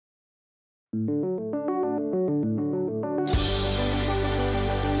Hello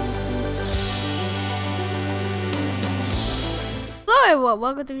everyone,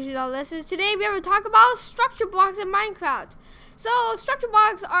 welcome to Krishna Lessons. Today we are going to talk about structure blocks in Minecraft. So structure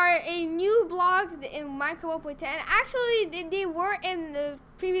blocks are a new block in Minecraft 1.10. Actually, they were in the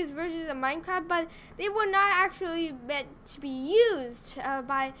previous versions of Minecraft, but they were not actually meant to be used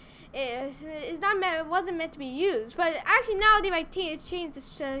it wasn't meant to be used. But actually now they might change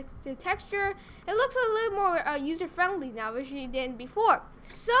the texture. It looks a little more user friendly now than before.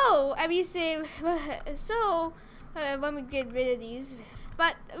 So let me get rid of these.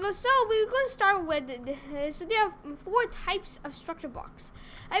 So we're going to start with so there are 4 types of structure blocks.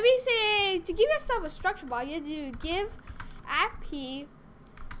 To give yourself a structure block, you have to give @p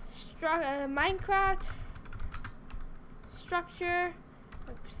Minecraft structure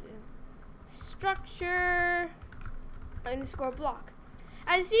underscore block.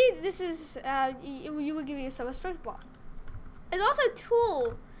 And see, this is you will give yourself a structure block. There's also a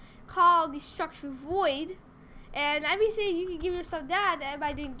tool called the structure void. And you can give yourself that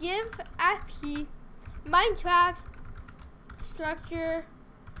by doing give @p Minecraft structure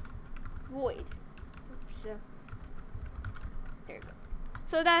void. So there you go.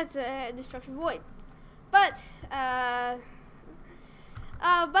 So that's the structure void. But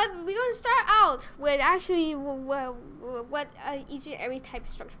we're going to start out with actually what each and every type of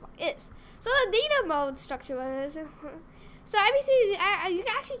structure block is. So the data mode structure is. So you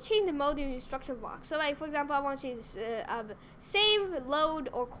can actually change the mode of your structure block. So like for example, I want to change save, load,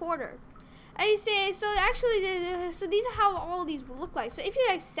 or quarter. So these are how all these will look like. So if you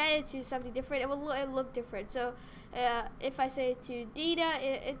like set it to something different, it will look different. So if I say it to data,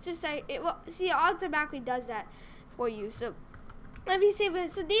 it's just like it automatically does that for you. So so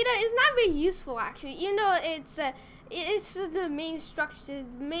data is not very useful actually, even though it's the main structure, the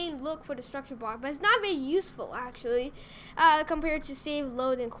main look for the structure block, but it's not very useful actually compared to save,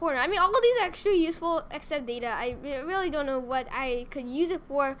 load, and corner. All of these are extremely useful except data. I really don't know what I could use it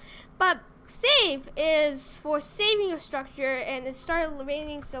for, but save is for saving your structure, and it started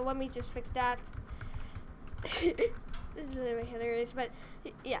raining, so let me just fix that. This is a little bit hilarious, but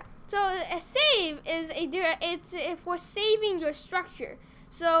yeah. So a save is it's for saving your structure.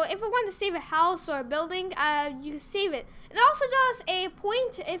 So if I want to save a house or a building, you can save it. It also does a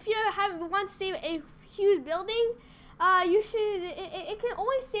point. If you want to save a huge building, it can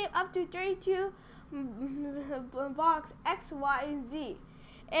only save up to 32 blocks X, Y, and Z.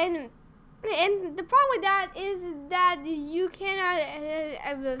 And the problem with that is that you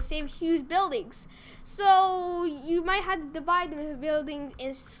cannot save huge buildings. So you might have to divide the building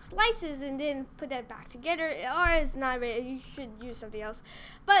in slices and then put that back together, or it's not really, you should use something else.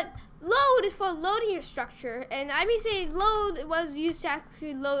 But load is for loading your structure, and load was used to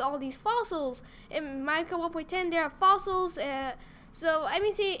actually load all these fossils. In Minecraft 1.10 there are fossils, so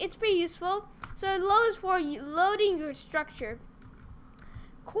it's pretty useful. So load is for loading your structure.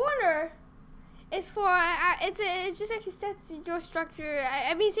 Corner is for it just actually sets your structure.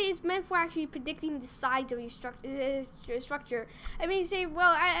 It's meant for actually predicting the size of your structure.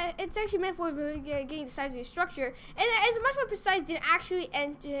 It's actually meant for getting the size of your structure, and it's much more precise than actually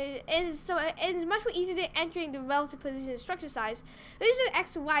it is much more easier than entering the relative position of structure size. This is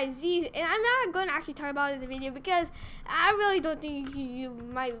X, Y, Z, and I'm not going to actually talk about it in the video because I really don't think you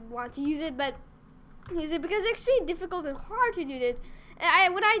might want to use it, but use it because it's extremely difficult and hard to do this.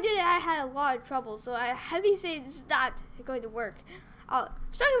 When I did it, I had a lot of trouble, so I heavily say this is not going to work.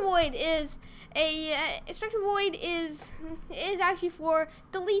 Structure void is actually for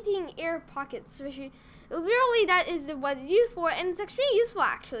deleting air pockets. Literally, that is what it's used for, and it's extremely useful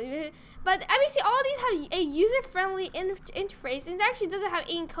actually. But all of these have a user-friendly interface, and it actually doesn't have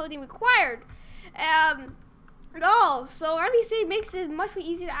any coding required. At all. So it makes it much more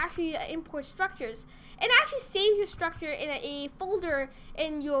easy to actually import structures, and actually saves your structure in a folder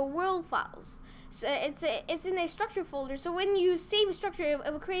in your world files. So it's in a structure folder. So when you save a structure, it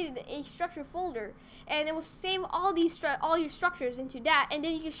will create a structure folder, and it will save all your structures into that, and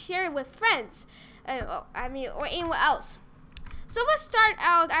then you can share it with friends, or anyone else. So let's start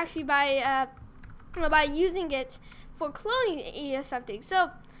out actually by using it for cloning something.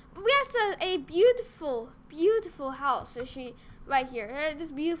 So we have a beautiful house, right here.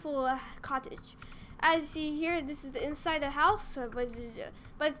 This beautiful cottage. As you see here, this is the inside of the house, but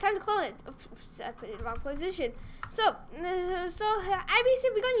it's time to clone it. Oops, I put it in the wrong position. So we're going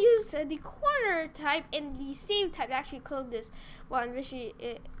to use the corner type and the save type to actually clone this one,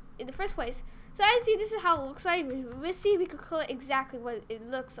 in the first place. So as you see, this is how it looks like. Let's see if we can clone exactly what it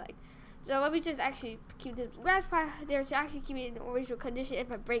looks like. So let me just actually keep the grass pile there to actually keep it in the original condition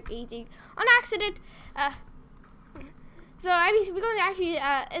if I break anything on accident. So we're going to actually,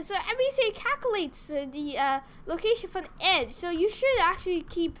 so MBC calculates the location from the edge. So you should actually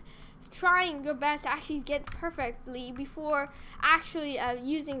keep trying your best to actually get perfectly before actually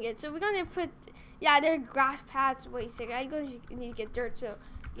using it. So we're going to put, there are grass paths. Wait a second, I'm going to need to get dirt. So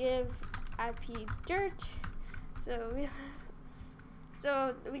give IP dirt. So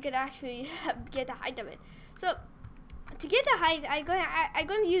we could actually get the height of it. So to get the height, I'm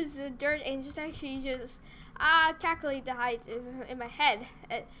going to use the dirt and just actually just calculate the height in my head.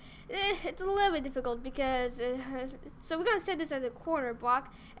 It's a little bit difficult because so we're going to set this as a corner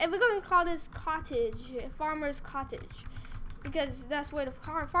block, and we're going to call this cottage, farmer's cottage, because that's where the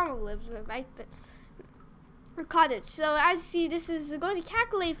farmer lives, right? But cottage. So as you see, this is going to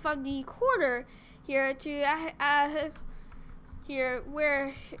calculate from the corner here to here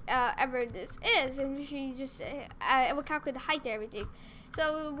wherever this is, and she just it will calculate the height and everything.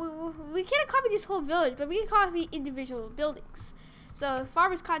 So we can't copy this whole village, but we can copy individual buildings. So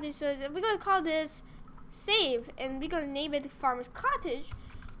farmer's cottage. So we're going to call this save, and we're going to name it farmer's cottage,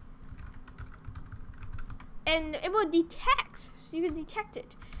 and it will detect. So you can detect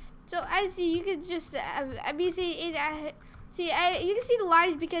it. So as you can just you can see the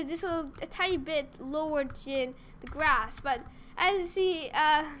lines because this is a tiny bit lower than the grass, but as you see,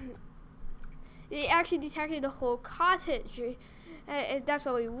 it actually detected the whole cottage. And that's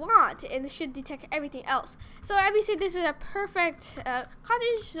what we want, and it should detect everything else. So obviously this is a perfect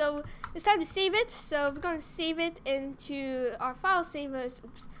cottage, so it's time to save it. So we're going to save it into our file savers.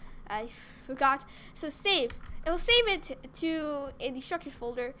 Oops, I forgot. So save. It will save it to the structures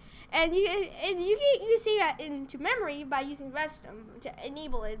folder, and you can save that into memory by using redstone to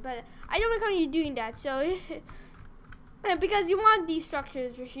enable it. But I don't recommend you doing that. So because you want these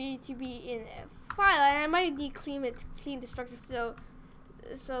structures to be in a file, and I might need clean the structure.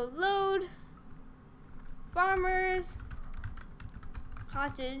 So load farmers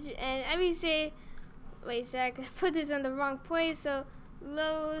cottage, and I mean say, wait a sec, I put this in the wrong place. So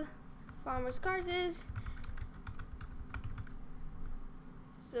load farmers cottage.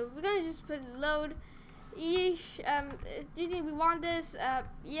 So we're gonna just put load each. Do you think we want this?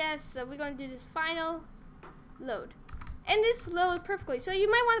 Yes. So we're gonna do this final load. And this load perfectly. So you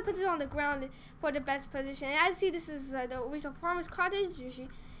might want to put this on the ground for the best position. And as you see, this is the original farmer's cottage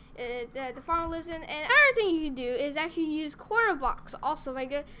the farmer lives in. And another thing you can do is actually use corner blocks also,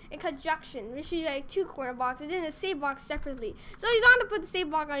 like in conjunction. Make sure you like 2 corner blocks and then a save block separately. So you don't have to put the save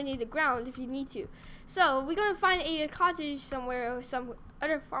block underneath the ground if you need to. So we're gonna find a cottage somewhere or some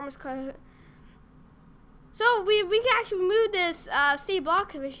other farmer's cottage. So we can actually remove this save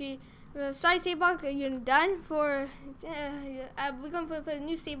block. Sorry, save block, you're done for. We're gonna put a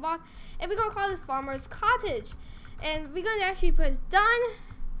new save block, and we're gonna call this farmer's cottage, and we're gonna actually put done,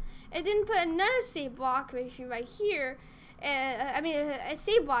 and then put another save block right here. A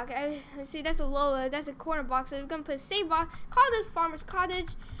save block. See, that's that's a corner block. So we're gonna put a save block. Call this farmer's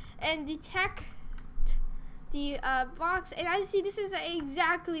cottage, and detect the box. And as you see, this is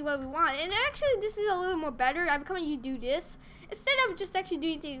exactly what we want. And actually, this is a little more better. I'm recommend you do this instead of just actually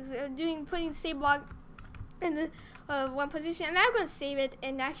doing things, putting the save block in the one position. And I'm gonna save it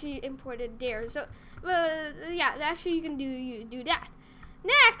and actually import it there. So, actually you can do that.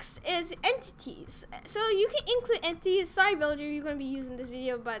 Next is entities. So you can include entities. Sorry, villager, you're gonna be using this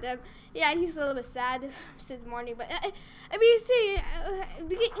video, but he's a little bit sad since morning. But we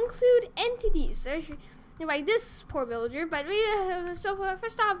can include entities. So, like this poor villager, but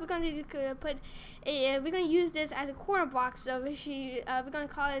first off, we're going to use this as a corner block. So we're going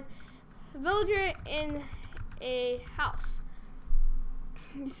to call it villager in a house.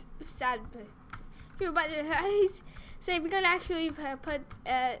 Sad, but true. But we're going to actually put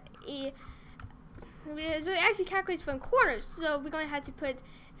so it actually calculates from corners. So we're going to have to put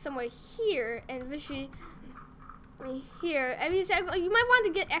somewhere here, and visually here. You might want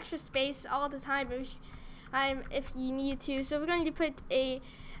to get extra space all the time. If you need to. So we're going to put a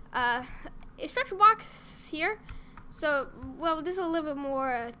structure block here. So, this is a little bit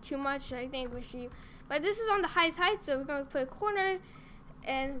more too much, I think, but this is on the highest height. So we're going to put a corner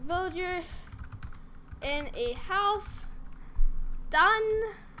and villager in a house.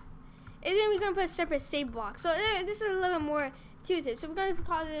 Done. And then we're going to put a separate save block. So this is a little bit more intuitive. So we're going to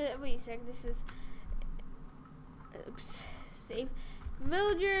call it. Wait a second. This is save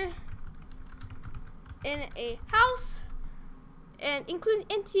villager in a house, and include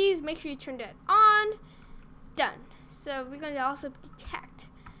entities. Make sure you turn that on. Done. So we're going to also detect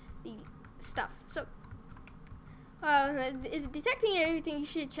the stuff. So is it detecting everything? You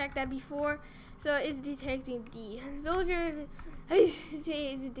should check that before. So it's detecting the villager. I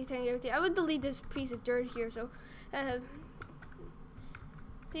say is it detecting everything? I would delete this piece of dirt here. So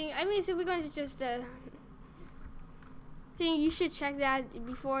thing. I mean, so we're going to just thing. You should check that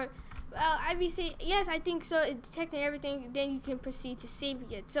before. Well, I mean, say yes. I think so. It's detecting everything. Then you can proceed to saving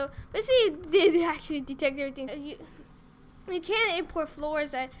it. So let's see if it actually detect everything. You can't import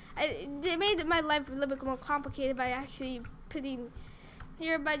floors. It made my life a little bit more complicated by actually putting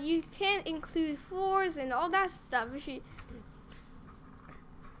here, but you can include floors and all that stuff.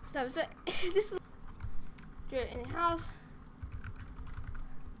 So this is in the house.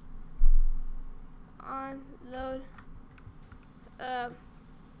 On load.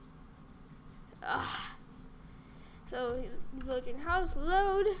 So build your house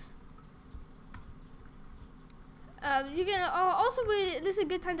load. You can also this is a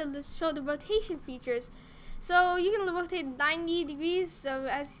good time to show the rotation features. So you can rotate 90 degrees. So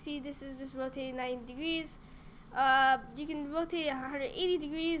as you see, this is just rotating 90 degrees. You can rotate 180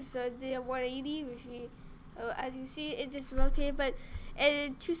 degrees. So the 180, which as you see, it just rotated. But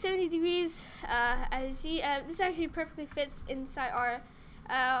at 270 degrees, as you see, this actually perfectly fits inside our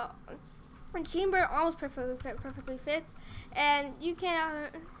chamber. Almost perfectly fits. And you can.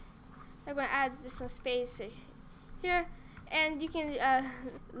 I'm going to add this much space right here, and you can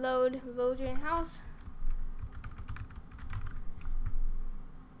load your house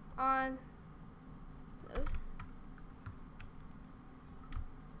on load.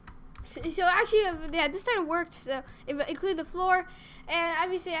 So actually, yeah, this time it worked. So it included the floor, and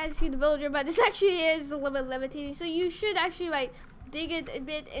obviously I see the villager, but this actually is a little bit levitating. So you should actually like dig it a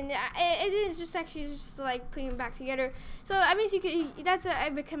bit, and it is just actually just like putting it back together. So I mean, so you could, that's I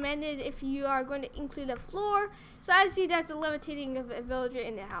recommended if you are going to include a floor. So I see that's a levitating of a villager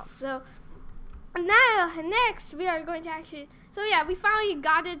in the house. So now next we are going to actually. So yeah, we finally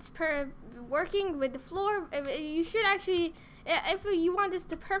got it working with the floor. You should actually, if you want this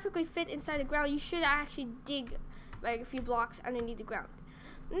to perfectly fit inside the ground, you should actually dig like a few blocks underneath the ground.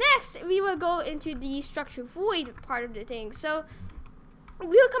 Next, we will go into the structure void part of the thing. So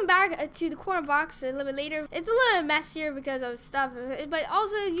we'll come back to the corner box a little bit later. It's a little bit messier because of stuff, but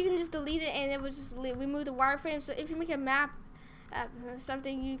also you can just delete it and it will just remove the wireframe. So if you make a map or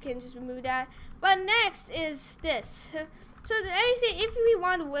something, you can just remove that. But next is this. So as I say, if we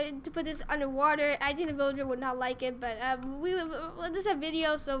want to put this underwater, I think the villager would not like it, but this is a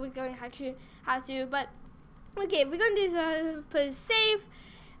video, so we're going to actually have to. But okay, we're going to put save.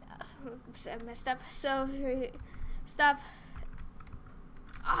 Oops, I messed up. So stop.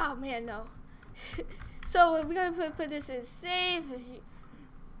 Oh man, no. So we're gonna put this in save.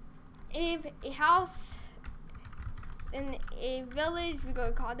 If a house in a village, we're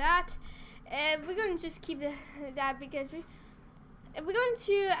gonna call that, and we're gonna just keep that because we're going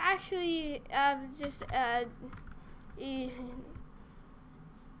to actually just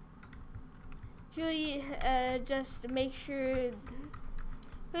really just make sure.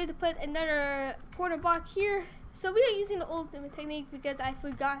 We're going to put another corner block here. So we are using the ultimate technique because I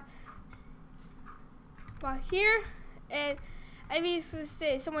forgot block here, and I mean to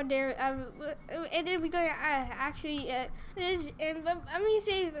say somewhere there. And then we're going to actually and I mean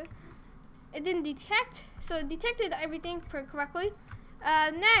say it didn't detect, so it detected everything correctly.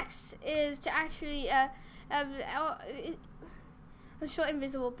 Next is to actually show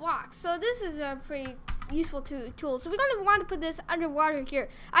invisible blocks. So this is a pretty useful tool. So we're going to want to put this underwater here.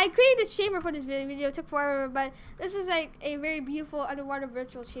 I created this chamber for this video. It took forever, but this is like a very beautiful underwater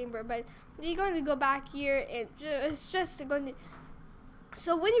virtual chamber. But we're going to go back here, and it's just going to.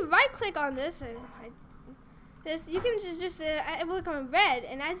 So when you right click on this, you can just it will become red,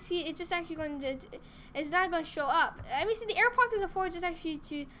 and as you see, it's just actually going to. It's not going to show up. I mean, see, the air pockets are for just actually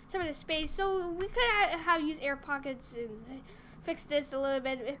to some of the space. So we could have used air pockets and fix this a little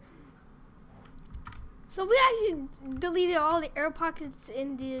bit. So we actually deleted all the air pockets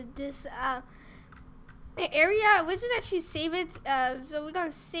in this area, which is actually save it. So we're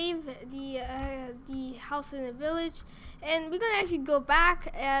gonna save the house in the village, and we're gonna actually go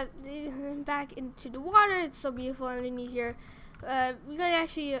back back into the water. It's so beautiful underneath here. We're gonna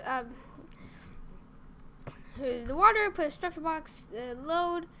actually the water, put a structure box,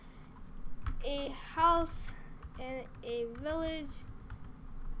 load a house and a village,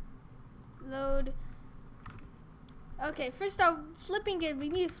 load. Okay, first off, flipping it, we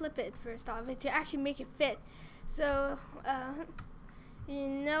need to flip it first off to actually make it fit. So, you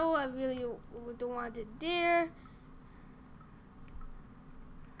know, I really don't want it there.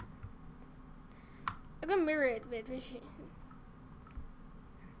 I'm gonna mirror it with.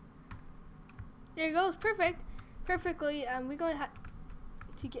 There it goes, perfect. perfectly. We're going to have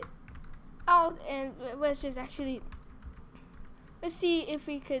to get out, and let's just actually, let's see if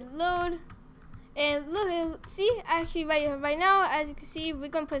we could load. And look, see, actually right now, as you can see, we're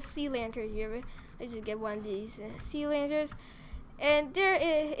going to put sea lantern here. Let's just get one of these sea lanterns. And there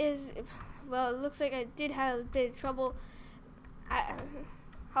it is. Well, it looks like I did have a bit of trouble.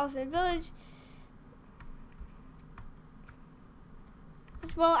 House and village.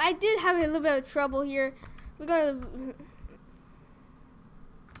 Well, I did have a little bit of trouble here. We're gonna,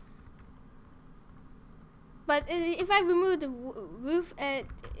 but if I remove the roof, it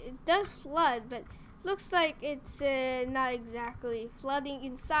does flood. But looks like it's not exactly flooding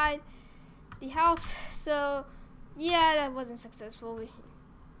inside the house. So yeah, that wasn't successful.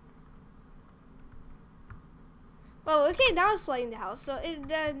 Well, okay, now it's flooding the house. So it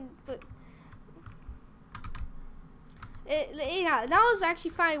then, but yeah, now it's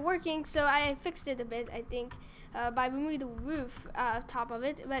actually finally working. So I fixed it a bit, I think, by removing the roof top of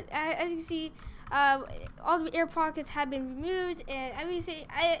it. But as you can see, all the air pockets have been removed. And I mean,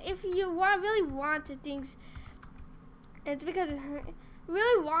 if you really want things, it's because you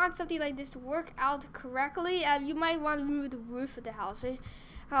really want something like this to work out correctly. You might want to remove the roof of the house. Right?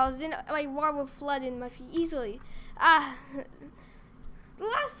 Then like water will flood in much easily. The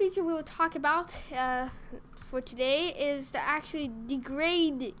last feature we will talk about for today is to actually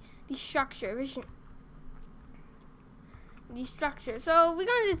degrade the structure. So we're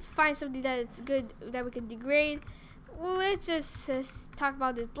gonna just find something that is good that we can degrade. Well, let's just talk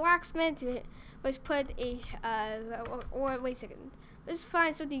about the blacksmith. Let's put a or wait a second. Let's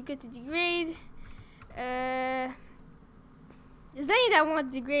find something good to degrade. There's nothing that I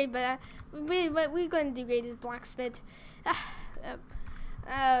want to degrade, but we're going to degrade this blacksmith.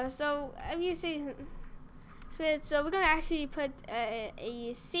 So I'm gonna say, so we're gonna actually put a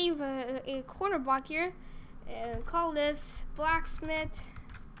corner block here, and call this blacksmith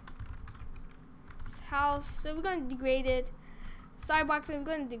house. So we're gonna degrade it. Sorry, blacksmith, we're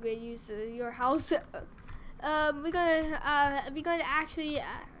gonna degrade you to your house. We're gonna actually.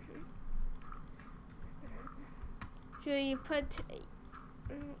 So you put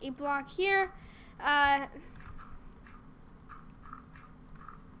a block here.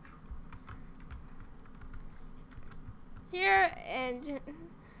 Here, and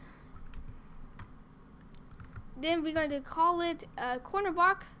then we're going to call it a corner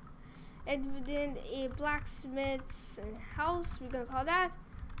block, and then a blacksmith's house. We're going to call that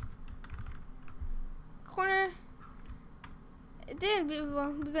corner. Then we're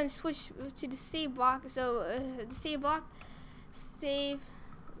going to switch to the save block. So the save block, save,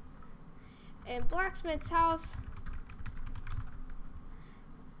 and blacksmith's house.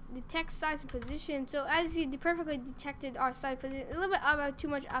 Detect size and position. So as you see, they perfectly detected our size position. A little bit too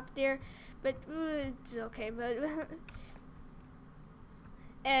much up there, but it's okay. But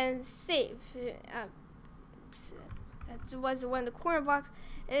and save. That was one of the corner blocks.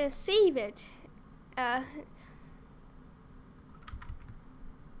 And save it. And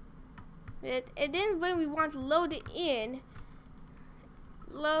then when we want to load it in,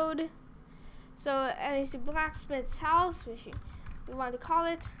 load. So it's the blacksmith's house, which we want to call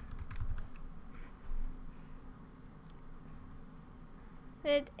it.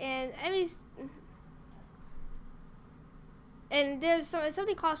 And there's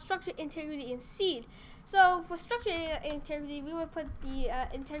something called structure integrity and seed. So for structure integrity, we will put the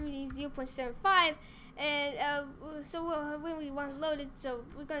integrity 0.75, and so when we want to load it, so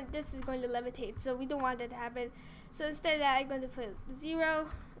this is going to levitate. So we don't want that to happen. So instead of that, I'm going to put 0.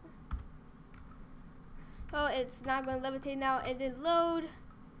 Oh, it's not going to levitate now, and then load.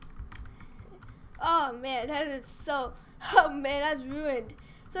 Oh man, that is so. Oh man, that's ruined.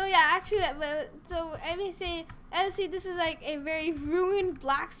 So yeah, actually, so I mean, honestly, this is like a very ruined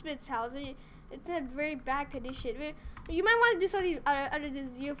blacksmith's house. It's in a very bad condition. You might want to do something other than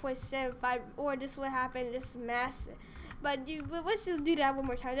 0.75, or this would happen. This mess. But let's just do that one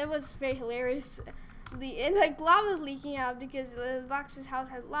more time. That was very hilarious. And like lava's leaking out because the blacksmith's house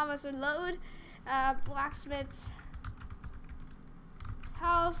has lava. So load blacksmith's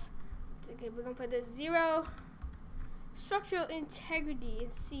house. Okay, we're gonna put this 0. Structural integrity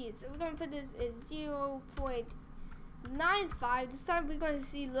and seed. So we're gonna put this at 0.95. This time we're gonna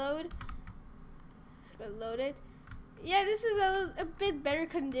see load. Gonna load it. Yeah, this is a bit better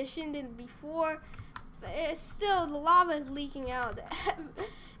condition than before, but it's still, the lava is leaking out.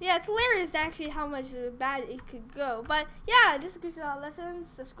 Yeah, it's hilarious actually how much bad it could go. But yeah, this is Krishna Lessons.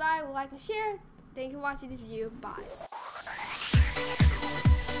 Subscribe, like, and share. Thank you for watching this video. Bye.